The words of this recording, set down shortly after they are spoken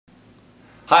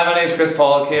Hi, my name is Chris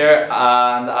Pollock here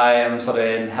and I am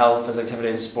studying health, physical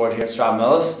activity and sport here at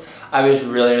Stranmillis. I was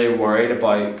really worried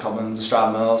about coming to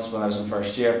Stranmillis when I was in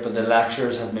first year, but the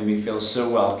lectures have made me feel so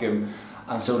welcome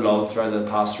and so loved throughout the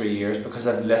past 3 years because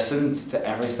I've listened to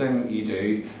everything you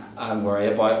do and worry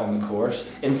about on the course.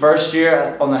 In first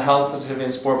year on the health, physical activity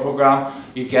and sport programme,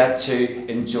 you get to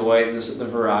enjoy the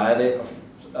variety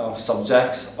of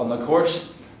subjects on the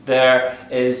course. There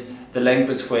is the link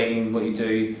between what you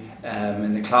do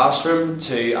in the classroom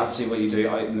to actually what you do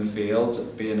out in the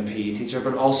field, being a PE teacher,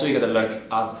 but also you get to look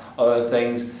at other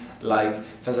things like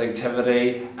physical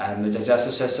activity and the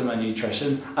digestive system and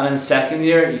nutrition. And in second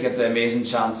year you get the amazing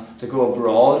chance to go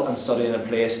abroad and study in a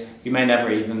place you may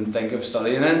never even think of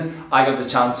studying in. I got the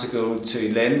chance to go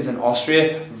to Linz in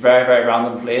Austria, very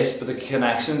random place, but the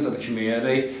connections of the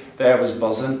community there was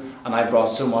buzzing and I brought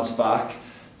so much back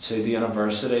to the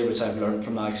university which I've learned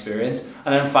from that experience.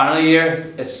 And then final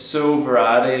year, it's so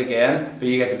variety again, but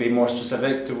you get to be more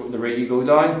specific to the route you go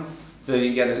down.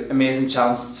 You get an amazing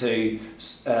chance to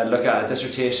look at a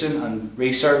dissertation and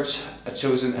research a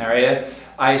chosen area.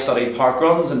 I studied park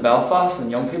runs in Belfast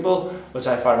and young people, which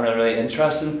I found really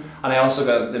interesting, and I also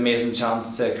got the amazing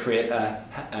chance to create a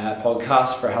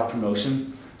podcast for health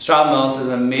promotion. Stranmillis is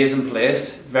an amazing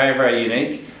place, very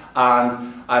unique, and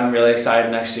I'm really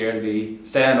excited next year to be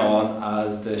staying on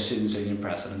as the Students' Union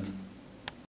President.